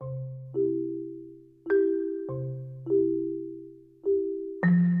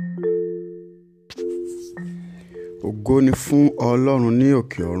Ògo ni fún Ọlọ́run ní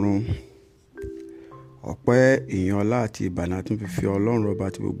òkè ọ̀run. Ọpẹ́, ìyìn, ọlá àti ìbànú tún fi fi Ọlọ́run ọba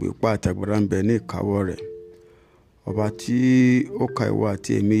tí gbogbo ipá àti agbára ń bẹ ní ìkáwọ́ rẹ̀. Ọba tí ó ka ìwọ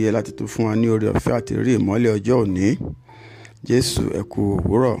àti èmi yẹ láti tún fún wa ní oore ọ̀fẹ́ àti rí ìmọ́lẹ̀ ọjọ́ òní. Jésù ẹ kú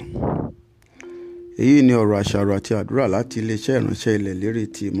òwúrọ̀. Èyí ni ọ̀rọ̀ àṣàrò àti àdúrà láti iléeṣẹ́ ìránṣẹ́ ilẹ̀ lérí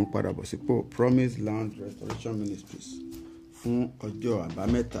ti ìmúpadàbọ̀sípò Promise Land Restoration Ministries fún ọjọ́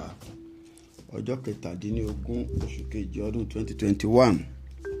àbámẹ́ta ọjọ́ 17 oṣù kejì ọdún 2021.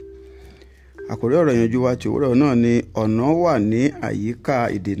 Àkòrí ọ̀rọ̀ ìyànjú wa ti òwúrọ̀ náà ni ọ̀nà wà ní àyíká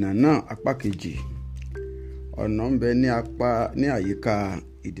ìdènà náà apá kejì. Ọ̀nà ń bẹ ní àyíká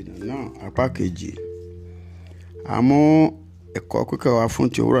ìdènà náà apá kejì. Àmọ́ ẹ̀kọ́ kíkọ́ wa fún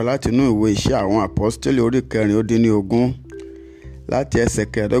ti òwúrọ̀ láti inú ìwé iṣẹ́ àwọn àpọ́stélì orí 4 láti ẹsẹ̀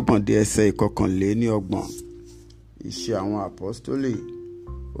 25 dé ẹsẹ̀ 29. Iṣẹ́ àwọn àpọ́stélì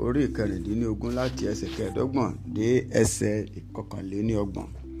orí 4 láti ẹsẹ̀ 25 dé ẹsẹ̀ 29.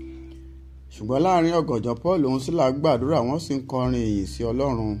 Ṣùgbọ́n láàrin ọ̀gànjọ́ Paul òun Sílà gbàdúrà, wọ́n sì ń kọrin ìyìn sí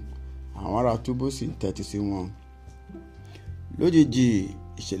Ọlọ́run, àwọn ará túbú sì ń tẹ́tí sí wọn. Lójijì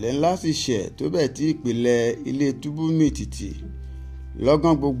ìṣẹ̀lẹ̀ ńlá sì ṣẹ̀ tó bẹ́ẹ̀ tí ìpìlẹ̀ ilé túbú mì tìtì.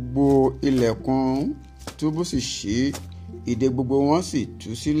 Lọ́gán gbogbo ilẹ̀kùn túbú sì ṣí, ìdè gbogbo wọn sì tú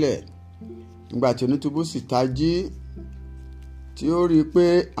sílẹ̀. Nígbà tí onítúbú sì tají, tí ó rí i pé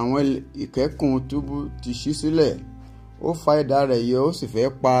àwọn ìkẹ́kùn túbú ti ṣí sílẹ̀, ó fa idà rẹ̀ yọ, ó sì fẹ́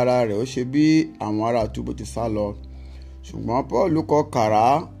pa ara rẹ̀, ó ṣe bí àwọn ará túbú ti sá lọ. Ṣùgbọ́n Paul kọ kàrá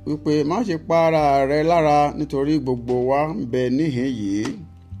wípé má ṣe pa ara rẹ lára, nítorí gbogbo wa ń bẹ níhìn yìí.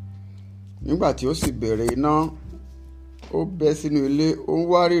 Nígbà tí ó sì bẹ̀rẹ̀ iná, ó bẹ́ sínú ilé, ó ń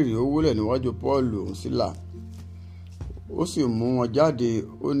wárìrì, ó wólẹ̀ níwájú Paul òun Sílà. Ó sì mú wọn jáde,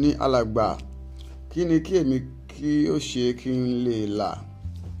 ó ní, alàgbà, kí ni kí èmi kí ó ṣe kí n lè là?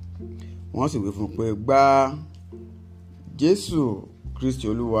 Wọ́n sì wí fún un pé, gbà Jésù Kristi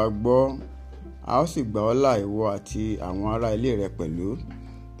Olúwa gbọ́, a ó sì gbà ọ́ là, ìwọ àti àwọn ará ilé rẹ pẹ̀lú.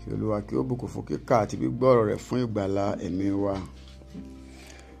 Kí Olúwa kí ó bùkún fún kíkà àti gbígbọ́ ọ̀rọ̀ rẹ̀ fún ìgbàlà ẹ̀mí wa.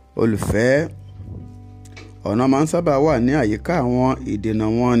 Olùfẹ́, ọ̀nà máa ń sábà wà ní àyíká àwọn ìdènà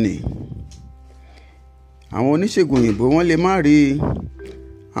wọn ni. Àwọn oníṣègùn òyìnbó wọ́n lè má rí i.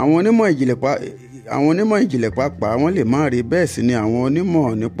 Àwọn onímọ̀ ìjìnlẹ̀ pàápàá wọ́n lè má rí i. Bẹ́ẹ̀ sì ni àwọn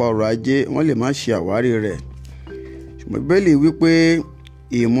onímọ̀ nípa ọrọ̀ ajé wọ́n lè má ṣe àwárí rẹ̀. Ṣùgbọ́n Bíbélì wípé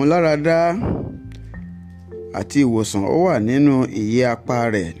ìmúláradá àti ìwòsàn ó wà nínú ìyẹ́ apá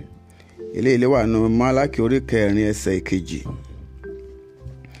rẹ̀. Eléyìí wà nínú Málákì orí 4 ẹsẹ̀ 2.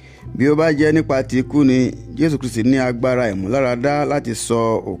 Bí ó bá jẹ́ nípa ti ikú ni, Jésù Kristi ní agbára ìmúláradá láti sọ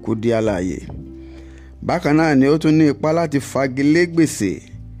òkú di alààyè. Bákan náà ni ó tún ní ipá láti fagilé gbèsè.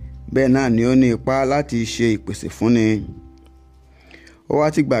 Bẹ́ẹ̀ náà ni ó ní ipá láti ṣe ìpèsè fúnni. Ó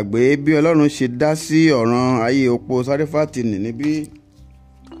wá ti gbàgbé bí Ọlọ́run ṣe dá sí ọ̀ràn ayé opó Sáréfátì níbí.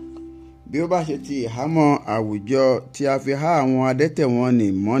 Bí ó bá ṣe ti ìhámọ́ àwùjọ tí a fi há àwọn adẹ́tẹ̀ wọn nì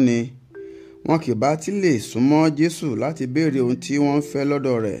mọ́ni, wọn kì bá ti lè súnmọ́ Jésù láti béèrè ohun tí wọ́n ń fẹ́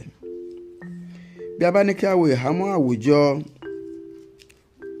lọ́dọ̀ rẹ̀. Bí a bá ní kí a wo ìhámọ́ àwùjọ,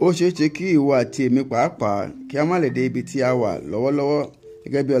 ó ṣeéṣe kí ìwọ àti èmi pàápàá kí a má lè dé ibi tí a wà lọ́wọ́lọ́wọ́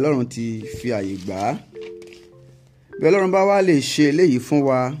gẹ́gẹ́ bí Ọlọ́run ti fi àyè gbà á. Bí Ọlọ́run bá wá lè ṣe eléyìí fún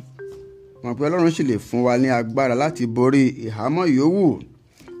wa, mọ̀ pé Ọlọ́run sì lè fún wa ní agbára láti borí ìhámọ́ yòówù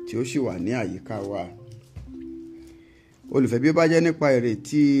tí ó sì wà ní àyíká wa. Olùfẹ́, bí ó bá jẹ́ nípa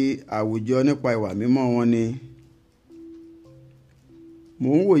ìrètí àwùjọ nípa ìwà mímọ́ wọn ni, mò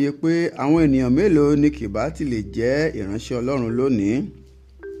ń wòye pé àwọn ènìyàn mélòó ni kì bá ti lè jẹ́ ìránṣẹ́ Ọlọ́run lónìí.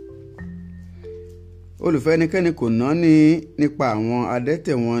 Olùfẹ́, ẹnikẹ́ni kò náání nípa àwọn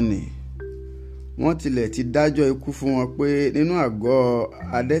adẹ́tẹ̀ wọn ni. Wọ́n tilẹ̀ ti dájọ́ ikú fún wọn pé nínú àgọ́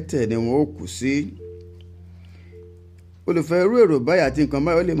adẹ́tẹ̀ ni wọn ó kú sí. Olùfẹ́, irú èrò báyìí àti nǹkan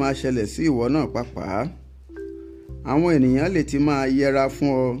báyìí ó lè máa ṣẹlẹ̀ sí ìwọ náà pàápàá. Àwọn ènìyàn lè ti máa yẹra fún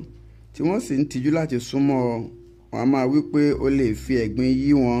ọ, tí wọ́n sì ń tijú láti súnmọ́ ọ. Wọ́n á máa wí pé o lè fi ẹ̀gbin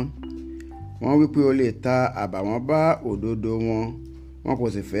yí wọn. Wọ́n wí pé o lè ta àbàwọ́n bá òdodo wọn. Wọn kò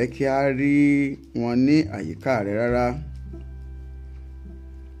sì fẹ́ kí a rí wọn ní àyíká rẹ rárá.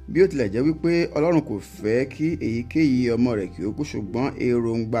 Bí ó tilẹ̀ jẹ́ wípé Ọlọ́run kò fẹ́ kí èyíkéyìí ọmọ rẹ̀ kí ó kú, ṣùgbọ́n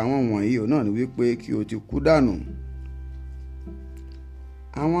èròǹgbà wọn wọ̀nyí náà ni wípé kí o ti kú dànù.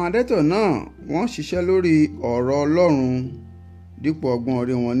 Àwọn adẹ́tẹ̀ náà wọ́n ṣiṣẹ́ lórí ọ̀rọ̀ Ọlọ́run dípò ọgbọ́n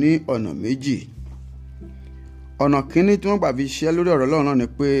orí wọn ní ọ̀nà méjì. Ọ̀nà kínní tí wọ́n gbà fi ṣiṣẹ́ lórí ọ̀rọ̀ Ọlọ́run náà ni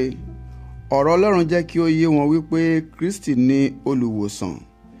pé ọ̀rọ̀ Ọlọ́run jẹ́ kí ó yé wọn wípé Kristi ni olùwòsàn,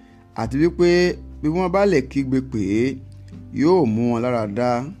 àti wípé bí wọ́n bá lè kígbe pè é, yóò mú wọn lára dá.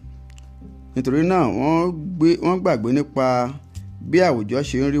 Nítorí náà wọ́n gbàgbé nípa bí àwùjọ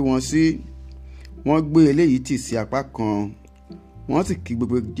ṣe ń rí wọn sí. wọ́n gbé eléyìí tì sí apá kan, wọ́n sì kí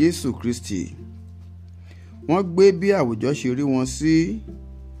gbogbo Jésù Kristi. Wọ́n gbé bí àwùjọ ṣe rí wọn sí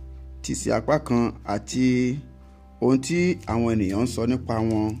tì sí apá kan àti ohun tí àwọn ènìyàn ń sọ nípa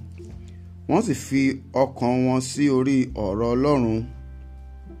wọn. Wọ́n sì fi ọkàn wọn sí orí ọ̀rọ̀ Ọlọ́run.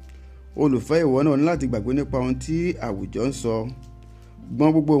 Olùfẹ́, ìwọ náà ní láti gbàgbé nípa ohun tí àwùjọ ń sọ. Gbọ́n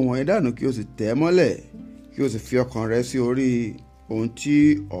gbogbo wọ̀nyí dànù kí o sì tẹ̀ mọ́lẹ̀, kí o sì fi ọkàn rẹ sí orí ohun tí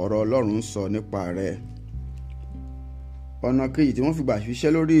ọ̀rọ̀ Ọlọ́run ń sọ nípa rẹ. Ọ̀nà kejì tí wọ́n fi gbà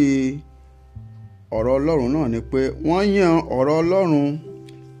ṣiṣẹ́ lórí ọ̀rọ̀ Ọlọ́run náà ni pé wọ́n yan ọ̀rọ̀ Ọlọ́run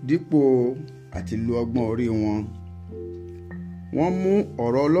dípò àti lo ọgbọ́n orí wọn. Wọ́n mú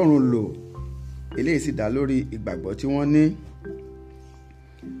ọ̀rọ̀ Ọlọ́run lò, eléyìí sì dá lórí ìgbàgbọ́ tí wọ́n ní.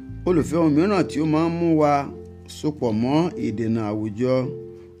 Olùfẹ́, ohun mìíràn tí ó máa ń mú wa sopọ̀ mọ́ ìdènà àwùjọ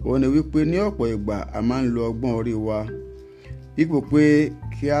òun ni wípé ní ọ̀pọ̀ ìgbà a máa ń lo ọgbọ́n orí wa dípò pé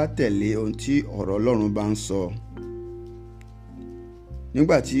kí a tẹ̀lé ohun tí ọ̀rọ̀ Ọlọ́run bá ń sọ.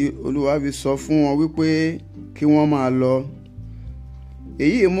 Nígbàtí Olúwa fi sọ fún wọn wípé kí wọ́n máa lọ,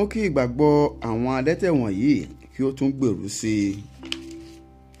 èyí mú kí ìgbàgbọ́ àwọn adẹ́tẹ̀ wọ̀nyí kí ó tún gbèrú sí i.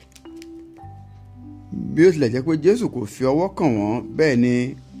 Bí ó tilẹ̀ jẹ́ pé Jésù kò fi ọwọ́ kàn wọ́n, bẹ́ẹ̀ ni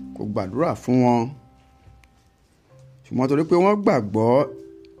kò gbàdúrà fún wọn, ṣùgbọ́n torí pé wọ́n gbàgbọ́,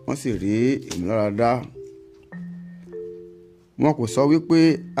 wọ́n sì rí ìmúláradá. Wọn kò sọ wípé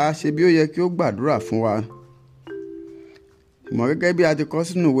a ṣe bí ó yẹ kí ó gbàdúrà fún wa, ṣùgbọ́n gẹ́gẹ́ bí a ti kọ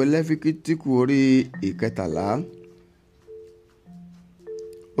sínú ìwé Lẹ́fítíkù orí 13,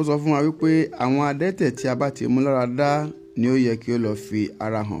 ó sọ fún wa wípé àwọn adẹ́tẹ̀ tí a bá ti mú láradá ni ó yẹ kí ó lọ fi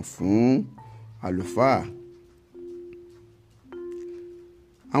ara hàn fún àlùfáà.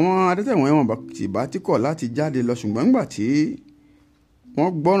 Àwọn adẹ́tẹ̀ wọ̀nyí wọ́n bá ti kọ̀ láti jáde lọ, ṣùgbọ́n nígbà tí wọ́n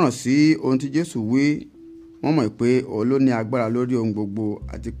gbọ́ràn sí ohun tí Jésù wí, wọ́n mọ̀ pé òun ló ní agbára lórí ohun gbogbo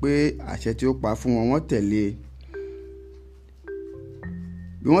àti pé àṣẹ tí ó pa fún wọn wọ́n tẹ̀lé.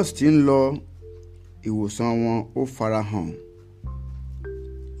 Bí wọ́n sì ti ń lọ, ìwòsàn wọn ó farahàn.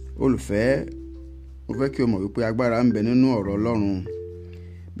 Olùfẹ́, mo fẹ́ kí o mọ̀ wípé agbára ń bẹ nínú ọ̀rọ̀ Ọlọ́run.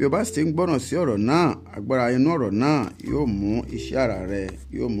 Bí o bá sì ti ń gbọ́ràn sí ọ̀rọ̀ náà, agbára inú ọ̀rọ̀ náà yóò mú iṣẹ́ ara rẹ,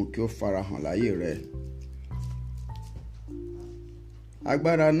 yóò mú kí ó farahàn láyé rẹ.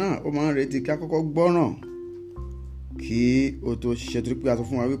 Agbára náà ó máa ń retí kí a kọ́kọ́ gbọ́ràn kí o tó ṣiṣẹ́, torí pé a sọ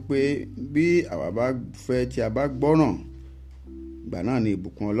fún wa wípé bí àwa bá fẹ́ tí a bá gbọ́ràn, ìgbà náà ni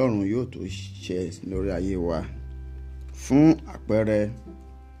ìbùkún Ọlọ́run yóò tó ṣẹ lórí ayé wa. Fún àpẹẹrẹ,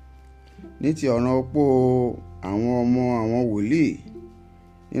 ní ti ọ̀ràn opó àwọn ọmọ àwọn wòlíì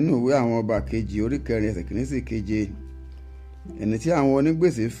nínú ìwé àwọn ọba kejì orí 4 ẹsẹ̀ 1 sí 7, ẹni tí àwọn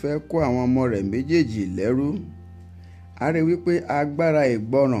onígbèsè fẹ́ kó àwọn ọmọ rẹ̀ méjèèjì lẹ́rú, a rí wípé agbára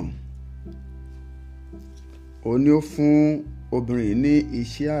ìgbọràn ó ní ó fún obìnrin ní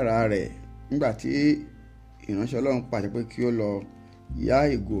iṣẹ́ ara rẹ̀ nígbàtí ìránṣẹ́ Ọlọ́run pàṣẹ pé kí ó lọ yá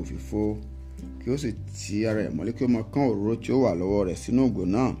ìgò òfìfo, kí ó sì ti ara ẹ̀ mọ́lé kí ó máa kán òróró tí ó wà lọ́wọ́ rẹ̀ sínú ìgò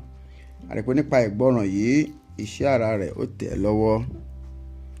náà. A rí pé nípa ìgbọràn yìí, iṣẹ́ ara rẹ̀ ó tẹ̀ lọ́wọ́.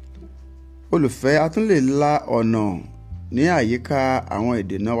 Olùfẹ́, a tún lè la ọ̀nà ní àyíká àwọn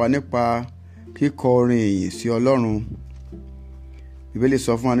ìdènà wa nípa kíkọ orin ìyìn sí Ọlọ́run. Bíbélì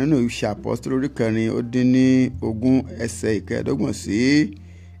sọ fún wa nínú Iṣẹ́ Àpọ́stélì orí 4:20 ẹsẹ̀ 15 sí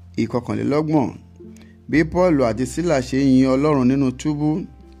 21. Bí Pọ́ọ̀lù àti Sílà ṣe yin Ọlọ́run nínú túbú,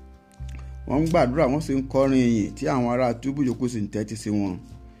 wọ́n ń gbàdúrà, wọ́n sì ń kọrin ìyìn tí àwọn ará túbú yòókù sì ń tẹ́tí sí wọn.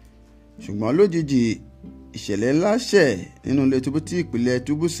 Ṣùgbọ́n lójijì ìṣẹ̀lẹ̀ ńlá ṣẹ̀ nínú ilé túbú tí ìpìlẹ̀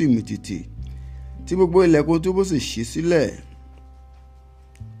túbú sì mìtìtì, tí gbogbo ilẹ̀kùn túbú sì ṣí sílẹ̀.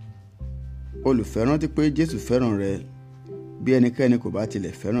 Olùfẹ́, rántí pé Jésù fẹ́ràn rẹ bí ẹnikẹ́ni kò bá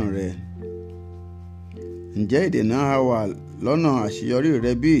tilẹ̀ fẹ́ràn rẹ. Ǹjẹ́ ìdènà á wà lọ́nà àṣeyọrí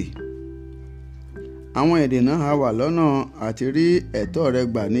rẹ bí? Àwọn ìdènà á wà lọ́nà àti rí ẹ̀tọ́ rẹ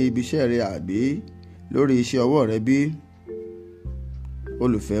gbà ní ibi iṣẹ́ rẹ àbí lórí iṣẹ́ ọwọ́ rẹ bí?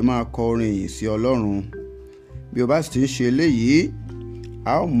 Olùfẹ́, máa kọ orin ìyìn sí Ọlọ́run. Bí o bá sì ti ń ṣe eléyìí,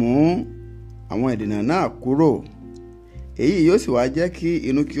 a ó mú àwọn ìdènà náà kúrò. Èyí yóò sì wá jẹ́ kí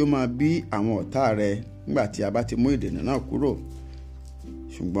inú kí ó máa bí àwọn ọ̀tá rẹ nígbà tí a bá ti mú ìdènà náà kúrò.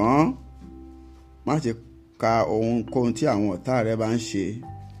 Ṣùgbọ́n má ṣe ka ohunkóhun tí àwọn ọ̀tá rẹ bá ń ṣe,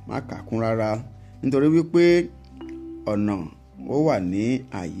 má kà kún rárá, nítorí wípé ọ̀nà ó wà ní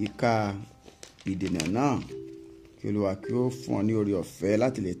àyíká ìdènà náà. Kí Olúwa kí ó fún ọ ní oore ọ̀fẹ́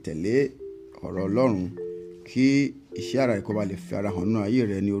láti lè tẹ̀lé ọ̀rọ̀ Ọlọ́run, kí iṣẹ́ ara rẹ̀ kó bá lè fi ara hàn nínú ayé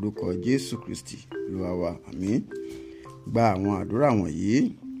rẹ ní orúkọ Jésù Kristi Olúwa wa. Àmín. Gba àwọn àdúrà wọ̀nyí.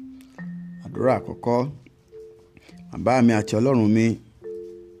 Àdúrà àkọ́kọ́. Bàbá mi àti Ọlọ́run mi,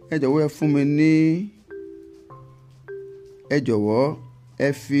 ẹ jọ̀wọ́ ẹ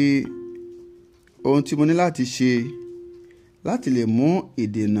fi ohun tí mo ní láti ṣe láti lè mú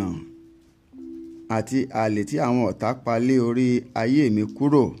ìdènà àti àlè tí àwọn ọ̀tá pa lé orí ayé mi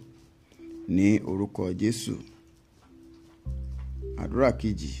kúrò ní orúkọ Jésù. Àdúrà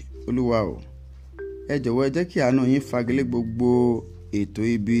kejì. Olúwa o, ẹ jọ̀wọ́ ẹ jẹ́ kí àánú yín fagilé gbogbo ètò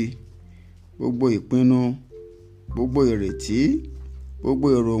ibi, gbogbo ìpinnu, gbogbo ìrètí, gbogbo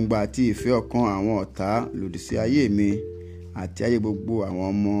èròǹgbà àti ìfẹ́ ọkàn àwọn ọ̀tá lòdì sí ayé mi àti ayé gbogbo àwọn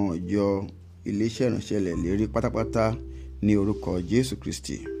ọmọ ìjọ iléeṣẹ́ ìránṣẹ́ ilẹ̀ ìlérí pátápátá ní orúkọ Jésù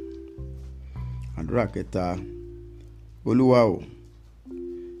Kristi. Àdúrà kẹta. Olúwa o,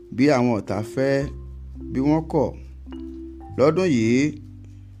 bí àwọn ọ̀tá fẹ́ bí wọ́n kọ̀, lọ́dún yìí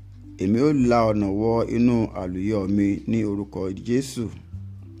èmi ó la ọ̀nà wọ inú àlùyọ mi ní orúkọ Jésù.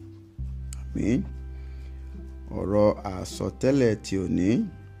 Àmín. Ọ̀rọ̀ àsọtẹ́lẹ̀ tí òní.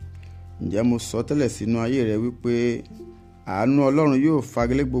 Ǹjẹ́ mo sọ tẹ́lẹ̀ sínú ayé rẹ wípé àánú Ọlọ́run yóò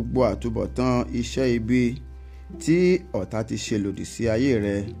fagilé gbogbo àtúbọ̀tán iṣẹ́ ibi tí ọ̀tá ti ṣe lòdì sí ayé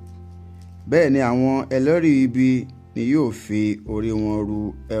rẹ. Bẹ́ẹ̀ ni àwọn ẹlẹ́rìí ibi ni yóò fi orí wọn ru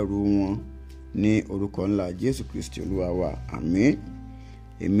ẹrù wọn ní orúkọ ńlá Jésù Kristi Olúwa wa. Àmín.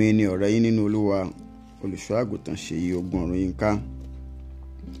 Èmi ni ọ̀rẹ́ yín nínú Olúwa, olùṣọ́ àgùntàn Ṣèyí Ogunọ̀rúnyìnká.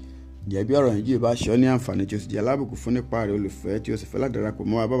 Jẹ́ bí ọ̀rọ̀ yìí bá ṣe ọ́ ní àǹfààní tí o sì jẹ́ alábùkún fún nípa rẹ̀ olùfẹ́ tí o sì fẹ́ láti darapọ̀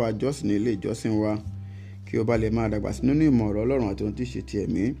mọ́ wa bá wa jọ́sìn ní ilé ìjọsìn wa kí o bá lè máa dàgbà sí nínú ìmọ̀ ọ̀rọ̀ Ọlọ́run àti ohun tí ṣe ti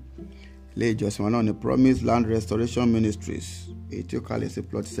ẹ̀mí. Ilé ìjọsìn wa náà ni Promise Land Restoration Ministries, èyí tí ó kalẹ̀ sí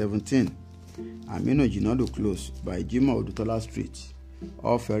plot 17 Aminu Jinadu Close by Jimoh Odutola Street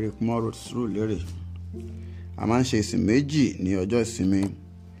off Eric Moore Road, Surulere. A máa ń ṣe ìsìn méjì ní ọjọ́ ìsinmi.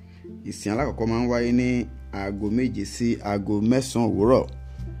 Ìsìn alákọ̀ọ́kọ́ máa ń wáyé ní aago 7 sí aago 9 òwúrọ̀,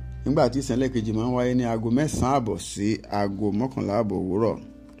 nígbà tí ìsìn ẹlẹ́kejì máa ń wáyé ní aago 9 sí aago 11 òwúrọ̀.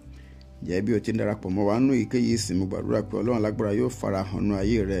 Jẹ́ bí o ti ń darapọ̀ mọ́ wa nínú èyíkéyìí ìsìn, mo gbàdúrà pé Ọlọ́run lágbára yóò fara hàn nínú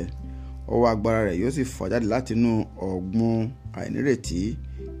ayé rẹ. Ọwọ́ agbára rẹ̀ yóò sì fà jáde láti inú ọ̀gbun àìnírètí,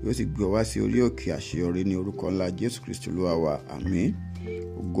 yóò sì gbé ọ wá sí orí òkè àṣeyọrí ní orúkọ ńlá Jésù Kristi Olúwa wa. Àmín.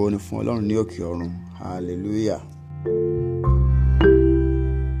 Ògo ni fún Ọlọ́run ní òkè ọ̀run. Hallelujah.